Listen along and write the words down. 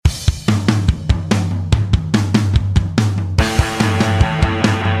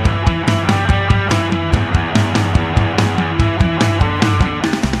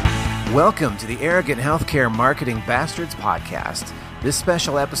Welcome to the Arrogant Healthcare Marketing Bastards podcast. This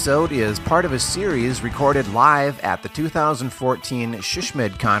special episode is part of a series recorded live at the 2014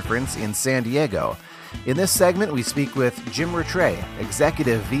 SHSMD conference in San Diego. In this segment, we speak with Jim Rattray,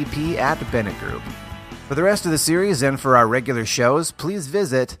 Executive VP at Bennett Group. For the rest of the series and for our regular shows, please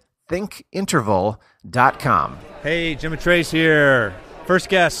visit thinkinterval.com. Hey, Jim Rattray's here. First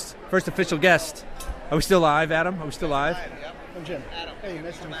official guest. Are we still live, Adam? Are we still live? I'm Jim. Adam. Hey,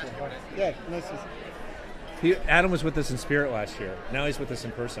 nice to meet you. Yeah, nice to meet you. Adam was with us in spirit last year. Now he's with us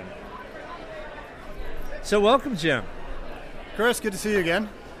in person. So welcome, Jim. Chris, good to see you again.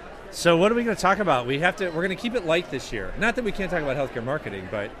 So what are we going to talk about? We're going to keep it light this year. Not that we can't talk about healthcare marketing,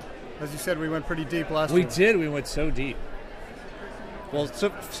 but as you said, we went pretty deep last year. We did. We went so deep. Well,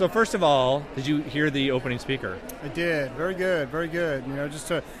 so first of all, did you hear the opening speaker? I did. Very good, very good. You know, just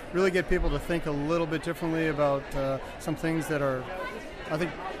to really get people to think a little bit differently about some things that are, I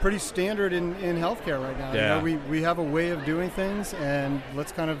think, pretty standard in healthcare right now. Yeah. You know, we have a way of doing things, and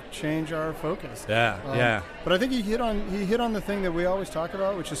let's kind of change our focus. Yeah. But I think he hit on the thing that we always talk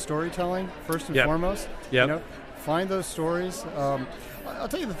about, which is storytelling first and foremost. Yep. You know, find those stories. I'll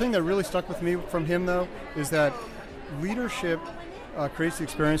tell you the thing that really stuck with me from him though is that leadership creates the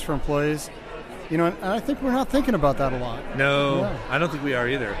experience for employees. You know, and I think we're not thinking about that a lot. No, yeah. I don't think we are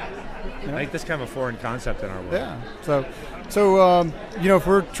either. Yeah. I think that's kind of a foreign concept in our world. Yeah. So you know, if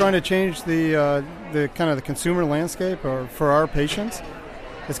we're trying to change the kind of the consumer landscape or for our patients,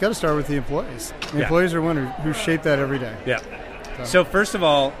 it's got to start with the employees. The employees are the one who shape that every day. Yeah. So first of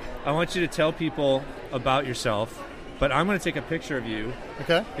all, I want you to tell people about yourself, but I'm going to take a picture of you.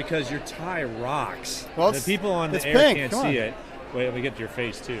 Okay. Because your tie rocks. Well, the people on the air pink. Can't see it. Wait, let me get to your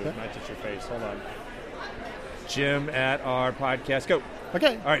face, too. It might touch your face. Hold on. Jim at our podcast. Go.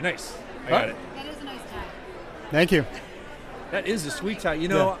 Okay. All right, nice. I got it. That is a nice tie. Thank you. That is a sweet tie. You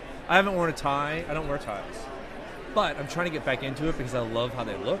know, I haven't worn a tie. I don't wear ties. But I'm trying to get back into it because I love how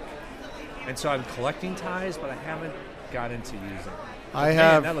they look. And so I'm collecting ties, but I haven't got into using them.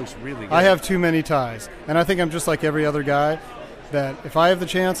 That looks really good. I have too many ties. And I think I'm just like every other guy that if I have the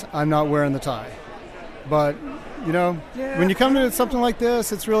chance, I'm not wearing the tie. But you know, when you come to something like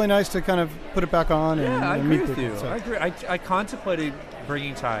this, it's really nice to kind of put it back on and meet people. I agree with you. I agree. I contemplated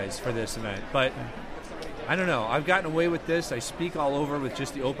bringing ties for this event, but I don't know. I've gotten away with this. I speak all over with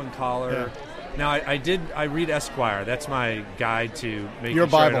just the open collar. Yeah. Now, I read Esquire. That's my guide to making Your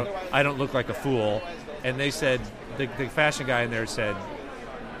sure Bible. I don't look like a fool. And they said, the fashion guy in there said,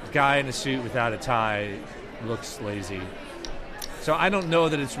 guy in a suit without a tie looks lazy. So I don't know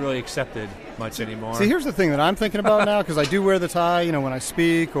that it's really accepted much anymore. See, here's the thing that I'm thinking about now, because I do wear the tie, you know, when I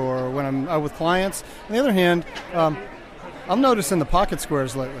speak or when I'm out with clients. On the other hand, I'm noticing the pocket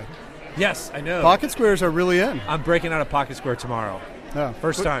squares lately. Yes, I know. Pocket squares are really in. I'm breaking out a pocket square tomorrow. Yeah.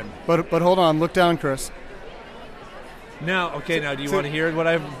 First time. But hold on, look down, Chris. Now, do you want to hear what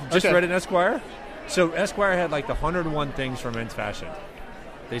I've just read in Esquire? So Esquire had like the 101 things for men's fashion.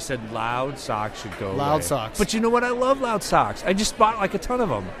 They said loud socks should go away. Loud socks. But you know what? I love loud socks. I just bought like a ton of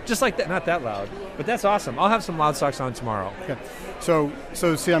them. Just like that. Not that loud. But that's awesome. I'll have some loud socks on tomorrow. Okay. So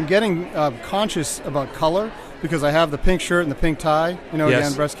see, I'm getting conscious about color because I have the pink shirt and the pink tie. You know,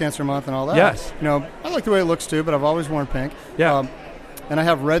 again, Breast Cancer Month and all that. Yes. You know, I like the way it looks too, but I've always worn pink. Yeah. And I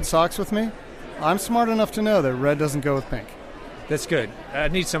have red socks with me. I'm smart enough to know that red doesn't go with pink. That's good. I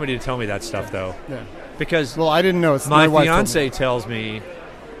need somebody to tell me that stuff, though. Yeah. Because I didn't know. It's my wife fiance tells me,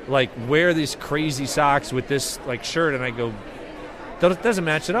 like, wear these crazy socks with this like shirt, and I go, that doesn't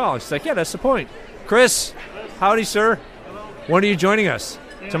match at all. She's like, yeah, that's the point. Chris, howdy, sir. When are you joining us?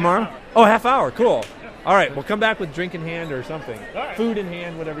 Tomorrow? Oh, half hour. Cool. All right, we'll come back with drink in hand or something. Food in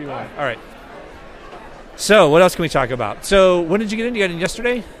hand, whatever you want. All right. So, what else can we talk about? So, when did you get in? You got in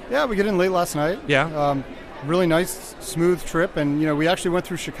yesterday? Yeah, we got in late last night. Yeah. Really nice, smooth trip, and you know, we actually went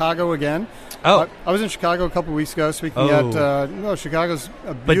through Chicago again. Oh, I was in Chicago a couple of weeks ago speaking at. Chicago's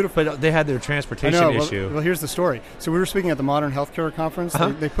a beautiful. But they had their transportation issue. Well, here's the story. So we were speaking at the Modern Healthcare Conference. Uh-huh.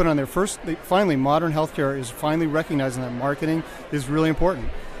 They put on their first. Finally, Modern Healthcare is finally recognizing that marketing is really important,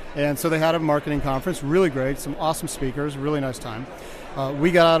 and so they had a marketing conference. Really great. Some awesome speakers. Really nice time. We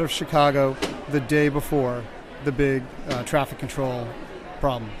got out of Chicago the day before the big traffic control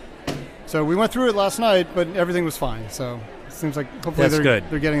problem. So we went through it last night, but everything was fine. So it seems like hopefully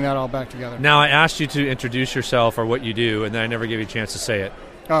they're getting that all back together. Now, I asked you to introduce yourself or what you do, and then I never gave you a chance to say it.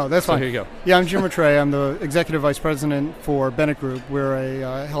 Oh, that's fine. Here you go. Yeah, I'm Jim Rattray. I'm the Executive Vice President for Bennett Group. We're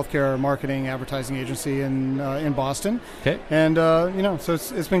a healthcare marketing advertising agency in Boston. Okay. And, so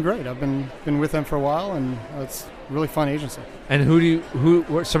it's been great. I've been with them for a while, and it's really fun agency. And who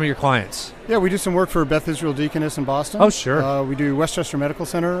are some of your clients? Yeah, we do some work for Beth Israel Deaconess in Boston. Oh, sure. We do Westchester Medical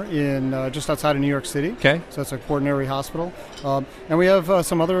Center in just outside of New York City. Okay. So that's a quaternary hospital. And we have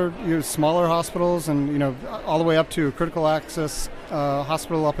some other smaller hospitals, and all the way up to a critical access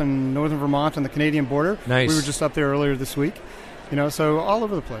hospital up in northern Vermont on the Canadian border. Nice. We were just up there earlier this week. So all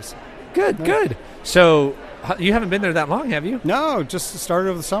over the place. Good. So you haven't been there that long, have you? No, just started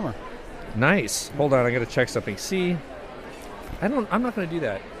over the summer. Nice. Hold on, I got to check something. See, I'm not going to do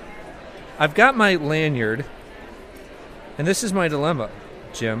that. I've got my lanyard, and this is my dilemma,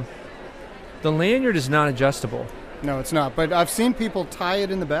 Jim. The lanyard is not adjustable. No, it's not. But I've seen people tie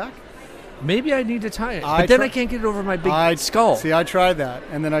it in the back. Maybe I need to tie it, but then I can't get it over my big skull. See, I tried that,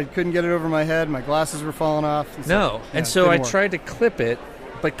 and then I couldn't get it over my head. My glasses were falling off. And so I work. tried to clip it,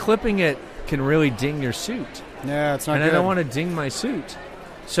 but clipping it can really ding your suit. Yeah, it's not good. And I don't want to ding my suit.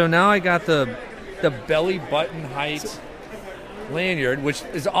 So now I got the belly button height lanyard, which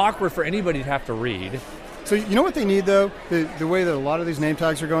is awkward for anybody to have to read. So you know what they need, though? The way that a lot of these name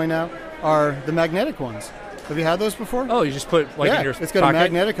tags are going now are the magnetic ones. Have you had those before? Oh, you just put in your it's got pocket? a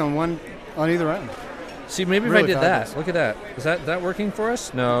magnetic on either end. See, maybe really if I did fabulous. that. Look at that. Is that working for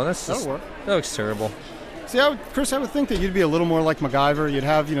us? No, That'll work. That looks terrible. See, Chris, I would think that you'd be a little more like MacGyver. You'd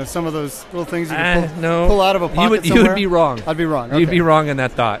have, some of those little things you could pull out of a pocket you somewhere. would be wrong. I'd be wrong. Okay. You'd be wrong in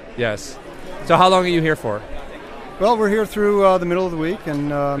that thought, yes. So how long are you here for? Well, we're here through the middle of the week. And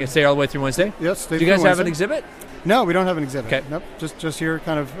you can stay all the way through Wednesday? Yes. Do you guys have an exhibit? No, we don't have an exhibit. Okay. Nope. Just here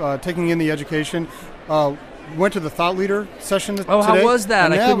kind of taking in the education. Went to the Thought Leader session today. Oh, how was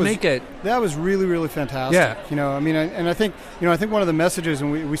that? I couldn't make it. That was really, really fantastic. Yeah. I think one of the messages,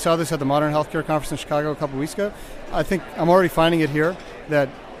 and we saw this at the Modern Healthcare Conference in Chicago a couple weeks ago. I think I'm already finding it here that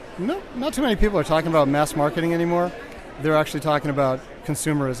not too many people are talking about mass marketing anymore. They're actually talking about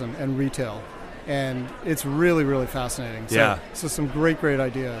consumerism and retail. And it's really, really fascinating. So some great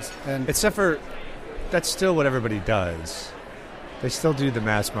ideas. And except for that's still what everybody does. They still do the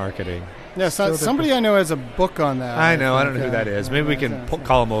mass marketing. Yeah, somebody I know has a book on that. I know. I don't know who that is. Maybe we can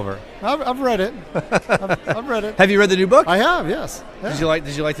call him over. I've read it. I've read it. Have you read the new book? I have, yes. Yeah. Did you like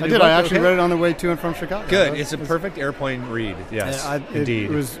the new book? I did. I actually read it on the way to and from Chicago. Good. It's a perfect airplane read. Yes,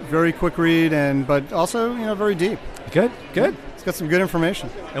 indeed. It was very quick read, but also very deep. Good. It's got some good information.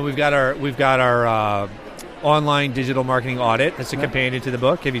 And we've got our online digital marketing audit. It's a companion to the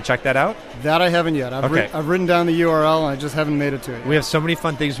book. Have you checked that out? That I haven't yet. I've written down the URL, and I just haven't made it to it. We have so many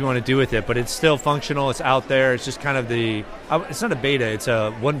fun things we want to do with it, but it's still functional. It's out there. It's just kind of it's not a beta. It's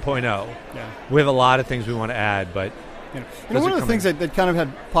a 1.0. Yeah. We have a lot of things we want to add, but one of the things that kind of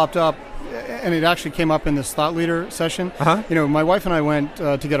had popped up, and it actually came up in this Thought Leader session. My wife and I went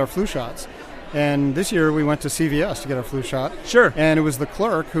to get our flu shots. And this year we went to CVS to get our flu shot. Sure. And it was the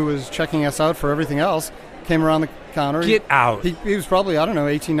clerk who was checking us out for everything else, came around the counter. Get out. He was probably,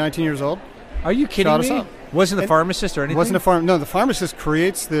 18, 19 years old. Are you kidding me? Us up. Wasn't the pharmacist or anything? Wasn't a No, the pharmacist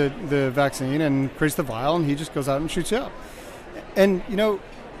creates the vaccine and creates the vial, and he just goes out and shoots you up. And,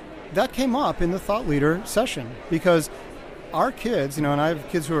 that came up in the Thought Leader session because our kids, and I have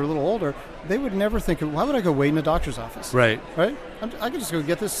kids who are a little older, they would never think of, why would I go wait in a doctor's office? Right? I could just go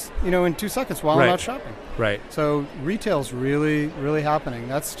get this, in 2 seconds while I'm out shopping. Right. So retail's really, really happening.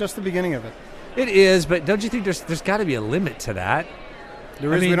 That's just the beginning of it. It is, but don't you think there's got to be a limit to that?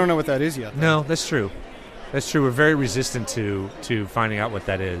 There is. We don't know what that is yet, though. No, that's true. That's true. We're very resistant to finding out what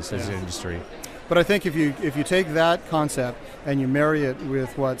that is as an industry. But I think if you take that concept and you marry it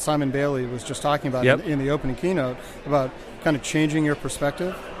with what Simon Bailey was just talking about in the opening keynote about kind of changing your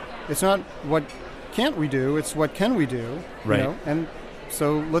perspective, it's not what can't we do, it's what can we do. Right. And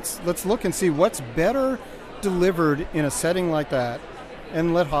so let's look and see what's better delivered in a setting like that,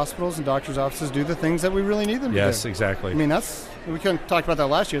 and let hospitals and doctors' offices do the things that we really need them to do. Yes, exactly. I mean, we couldn't talk about that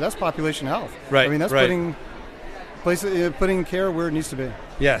last year. That's population health. Right. I mean, that's putting care where it needs to be.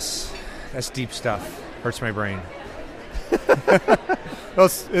 Yes. That's deep stuff. Hurts my brain. Well,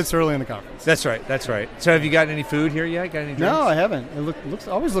 it's early in the conference. That's right. So have you gotten any food here yet? Got any drinks? No, I haven't. It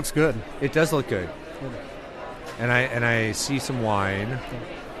always looks good. It does look good. And I see some wine.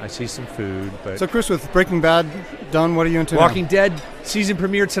 I see some food. But so, Chris, with Breaking Bad done, what are you into now? Walking Dead season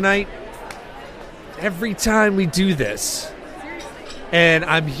premiere tonight. Every time we do this, and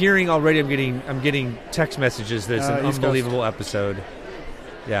I'm hearing already, I'm getting text messages that it's an unbelievable episode.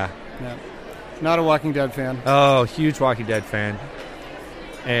 Yeah. Not a Walking Dead fan. Oh, huge Walking Dead fan.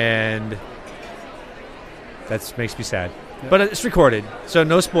 And that makes me sad. Yeah. But it's recorded, so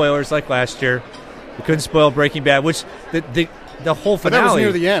no spoilers like last year. We couldn't spoil Breaking Bad, which the whole finale. But that was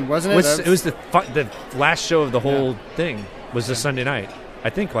near the end, wasn't it? It was the last show of the whole thing was the Sunday night. I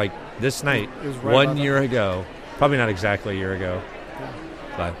think like this night, it was right 1 year ago. Probably not exactly a year ago.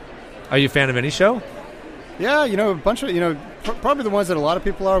 But are you a fan of any show? Yeah, a bunch of, probably the ones that a lot of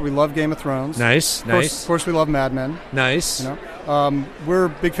people are. We love Game of Thrones. Nice. Of course, we love Mad Men. Nice. We're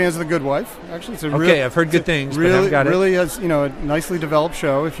big fans of The Good Wife. Actually, it's I've heard good things. But I haven't got really has a nicely developed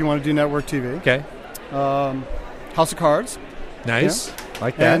show if you want to do network TV. Okay. House of Cards. Nice. Yeah.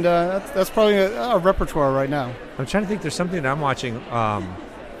 Like that. And that's probably a repertoire right now. I'm trying to think. There's something that I'm watching.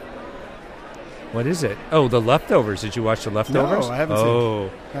 What is it? Oh, The Leftovers. Did you watch The Leftovers? No, I haven't seen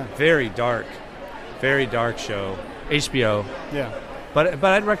it. Yeah. Very dark show. HBO. Yeah. But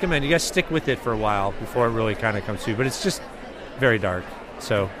I'd recommend you guys stick with it for a while before it really kind of comes through. But it's just very dark.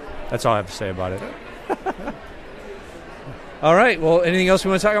 So that's all I have to say about it. All right. Well, anything else we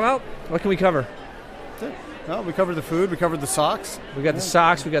want to talk about? What can we cover? Well, we covered the food. We covered the socks. We got the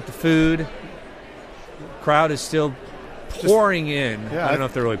socks. We got the food. Crowd is still pouring in. Yeah, I don't know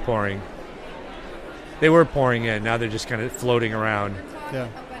if they're really pouring. They were pouring in. Now they're just kind of floating around. Yeah.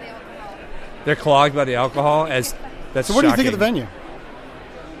 They're clogged by the alcohol. So what do you think of the venue?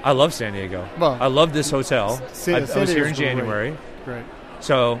 I love San Diego. Well, I love this hotel. I was here in Diego's January. Great.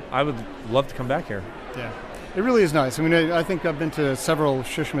 So I would love to come back here. Yeah. It really is nice. I mean, I think I've been to several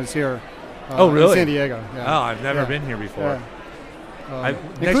Shishmas here. Oh, really? In San Diego. Yeah. Oh, I've never been here before. Yeah.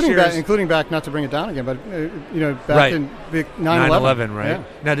 Including back, not to bring it down again, but back in 9/11, right? Yeah.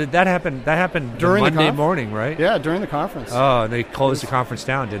 Now, did that happen? That happened during Monday morning, right? Yeah, during the conference. Oh, and they closed the conference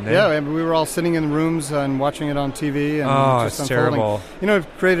down, didn't they? Yeah, and we were all sitting in rooms and watching it on TV. And just it's unfolding. terrible.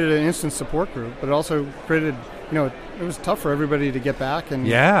 It created an instant support group, but it also created, it was tough for everybody to get back. And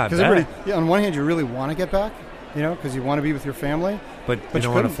because everybody, on one hand, you really want to get back, because you want to be with your family, but you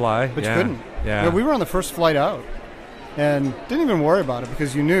don't want to fly. But you couldn't. Yeah. We were on the first flight out. And didn't even worry about it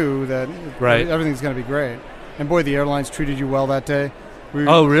because you knew that everything's going to be great. And boy, the airlines treated you well that day.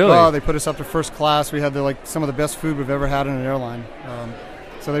 Oh, really? Oh, they put us up to first class. We had some of the best food we've ever had in an airline.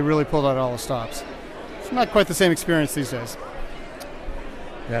 So they really pulled out all the stops. It's not quite the same experience these days.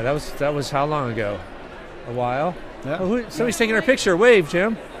 Yeah, that was how long ago? A while? Yeah. Oh, somebody's taking our picture. Wave,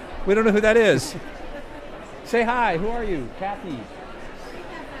 Jim. We don't know who that is. Say hi. Who are you? Kathy.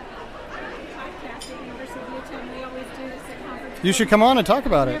 You should come on and talk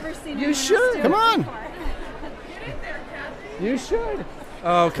about it. You should. Come on. You should.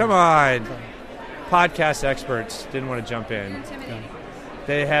 Oh, come on. Podcast experts didn't want to jump in.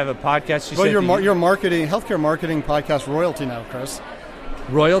 They have a podcast. Your marketing, healthcare marketing podcast royalty now, Chris.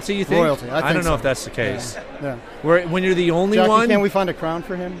 Royalty, you think? Royalty. I don't know if that's the case. Yeah. When you're the only Jackie, one. Can we find a crown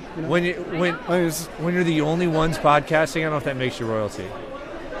for him? When you're the only ones podcasting, I don't know if that makes you royalty.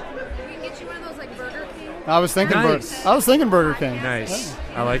 I was thinking Burger King. Nice.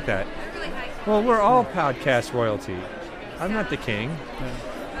 I like that. Well, we're all podcast royalty. I'm not the king.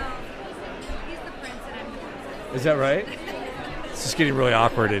 Is that right? It's just getting really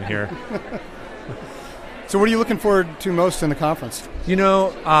awkward in here. So what are you looking forward to most in the conference?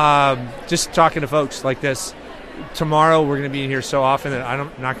 Just talking to folks like this. Tomorrow we're going to be in here so often that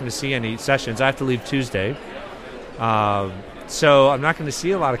I'm not going to see any sessions. I have to leave Tuesday. So I'm not going to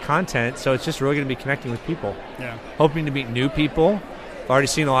see a lot of content, so it's just really going to be connecting with people. Yeah. Hoping to meet new people. I've already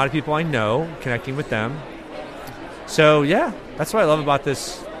seen a lot of people I know, connecting with them. So, yeah, that's what I love about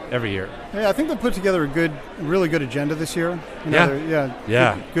this every year. Yeah, I think they put together a really good agenda this year.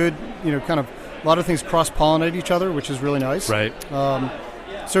 Good, kind of a lot of things cross-pollinate each other, which is really nice. Right.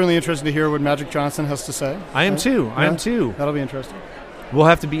 Certainly interesting to hear what Magic Johnson has to say. I am too. That'll be interesting. We'll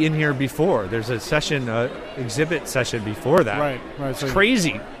have to be in here before. There's a session, exhibit session before that. Right. It's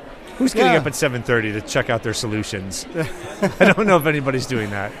crazy. Who's getting up at 7:30 to check out their solutions? I don't know if anybody's doing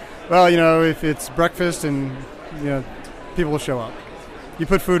that. Well, if it's breakfast and, people will show up. You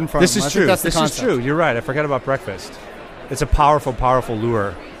put food in front of them. This is true. That's the concept. Is true. You're right. I forgot about breakfast. It's a powerful, powerful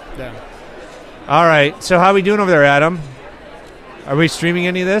lure. Yeah. All right. So how are we doing over there, Adam? Are we streaming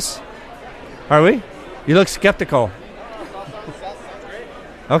any of this? Are we? You look skeptical.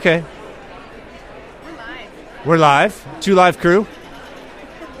 Okay. We're live. 2 Live crew.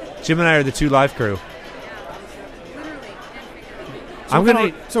 Jim and I are the 2 Live crew.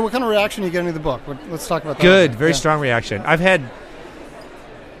 So what kind of reaction are you getting to the book? Let's talk about that. Good. Very strong reaction. I've had,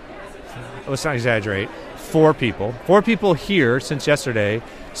 let's not exaggerate, 4 people here since yesterday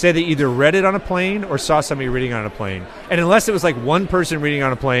say they either read it on a plane or saw somebody reading on a plane. And unless it was like one person reading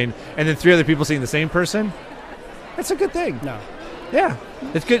on a plane and then 3 other people seeing the same person, that's a good thing. No. Yeah,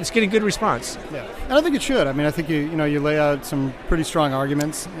 it's good. It's getting good response. Yeah, and I think it should. I mean, I think you lay out some pretty strong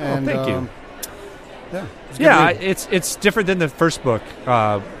arguments. And, thank you. Yeah, it's different than the first book.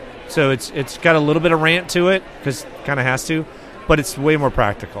 So it's got a little bit of rant to it because it kind of has to, but it's way more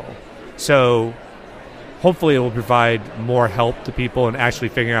practical. So hopefully it will provide more help to people in actually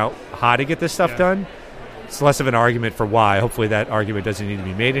figuring out how to get this stuff done. It's less of an argument for why. Hopefully that argument doesn't need to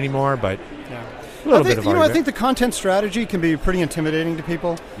be made anymore, but a little bit of argument. I think the content strategy can be pretty intimidating to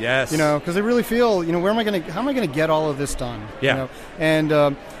people. Yes. Because they really feel, how am I going to get all of this done? Yeah. And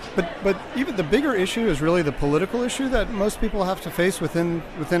but even the bigger issue is really the political issue that most people have to face within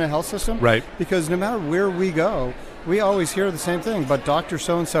a health system. Right. Because no matter where we go, we always hear the same thing, but Dr.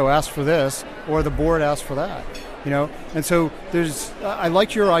 So-and-so asked for this, or the board asked for that. And so I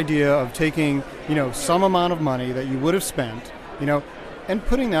like your idea of taking, some amount of money that you would have spent, and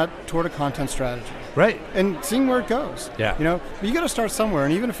putting that toward a content strategy. Right. And seeing where it goes. Yeah. But you got to start somewhere,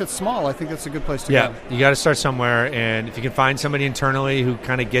 and even if it's small, I think that's a good place to go. Yeah, you got to start somewhere, and if you can find somebody internally who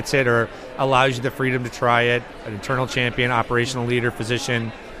kind of gets it or allows you the freedom to try it, an internal champion, operational leader,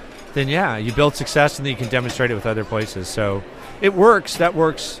 physician, then you build success, and then you can demonstrate it with other places. So it works, that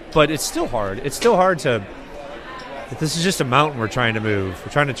works, but it's still hard. It's still hard to... This is just a mountain we're trying to move.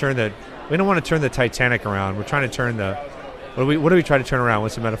 We're trying to turn we don't want to turn the Titanic around. We're trying to turn what do we try to turn around?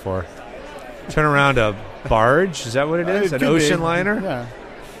 What's the metaphor? Turn around a barge? Is that what it is? An ocean liner? Yeah.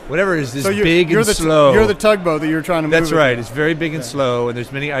 Whatever it is, this So big and slow. You're the tugboat that you're trying to move. That's right. It's very big and slow, and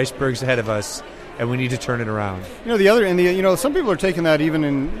there's many icebergs ahead of us, and we need to turn it around. Some people are taking that even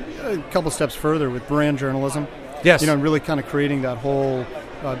in a couple steps further with brand journalism. Yes. Really kind of creating that whole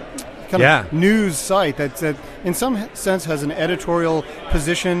kind of news site that in some sense has an editorial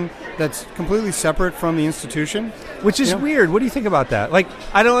position that's completely separate from the institution. Which is weird. What do you think about that? Like,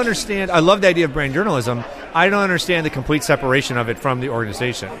 I don't understand. I love the idea of brand journalism. I don't understand the complete separation of it from the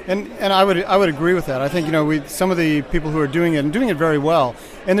organization. And I would agree with that. I think, some of the people who are doing it and doing it very well,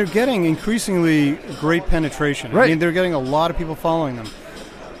 and they're getting increasingly great penetration. Right. I mean, they're getting a lot of people following them.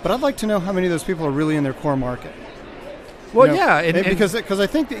 But I'd like to know how many of those people are really in their core market. Well, because I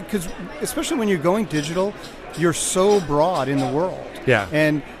think especially when you're going digital, you're so broad in the world. Yeah.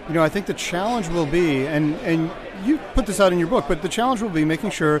 And I think the challenge will be, and you put this out in your book, but the challenge will be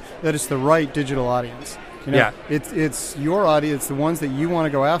making sure that it's the right digital audience. It's your audience, the ones that you want to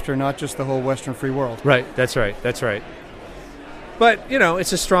go after, not just the whole Western free world. Right. That's right. But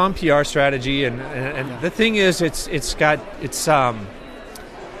it's a strong PR strategy, and the thing is, it's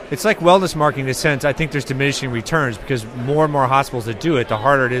like wellness marketing in a sense. I think there's diminishing returns because more and more hospitals that do it, the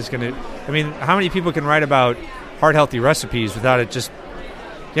harder it is going to... I mean, how many people can write about heart-healthy recipes without it just...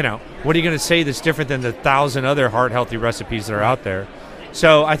 what are you going to say that's different than the 1,000 other heart-healthy recipes that are out there?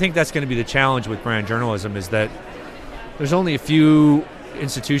 So I think that's going to be the challenge with brand journalism is that there's only a few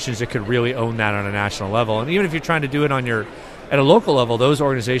institutions that could really own that on a national level. And even if you're trying to do it at a local level, those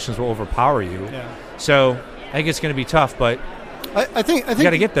organizations will overpower you. Yeah. So I think it's going to be tough, but... I think you got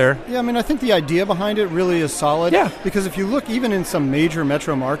to get there. Yeah, I mean, I think the idea behind it really is solid. Yeah. Because if you look even in some major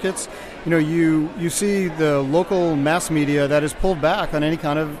metro markets, you see the local mass media that is pulled back on any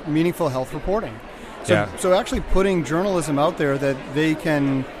kind of meaningful health reporting. So actually putting journalism out there that they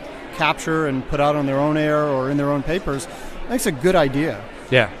can capture and put out on their own air or in their own papers, I think it's a good idea.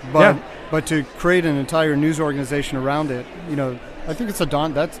 Yeah. But to create an entire news organization around it, I think it's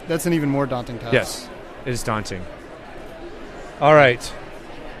that's an even more daunting task. Yes, it is daunting. All right.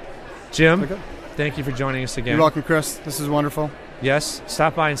 Jim, thank you for joining us again. You're welcome, Chris. This is wonderful. Yes,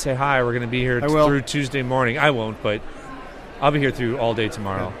 stop by and say hi. We're going to be here through Tuesday morning. I won't, but I'll be here through all day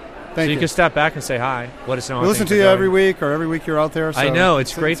tomorrow. Thank you. You can stop back and say hi. Let us know. We listen to you every week, or every week you're out there. So I know.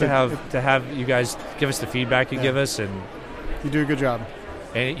 It's great to have you guys give us the feedback you give us. And you do a good job.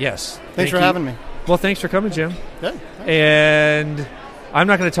 And yes. Thanks for having me. Well, thanks for coming, Jim. Yeah. And I'm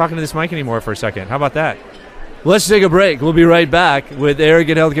not going to talk into this mic anymore for a second. How about that? Let's take a break. We'll be right back with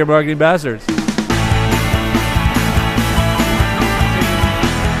Arrogant Healthcare Marketing Bastards.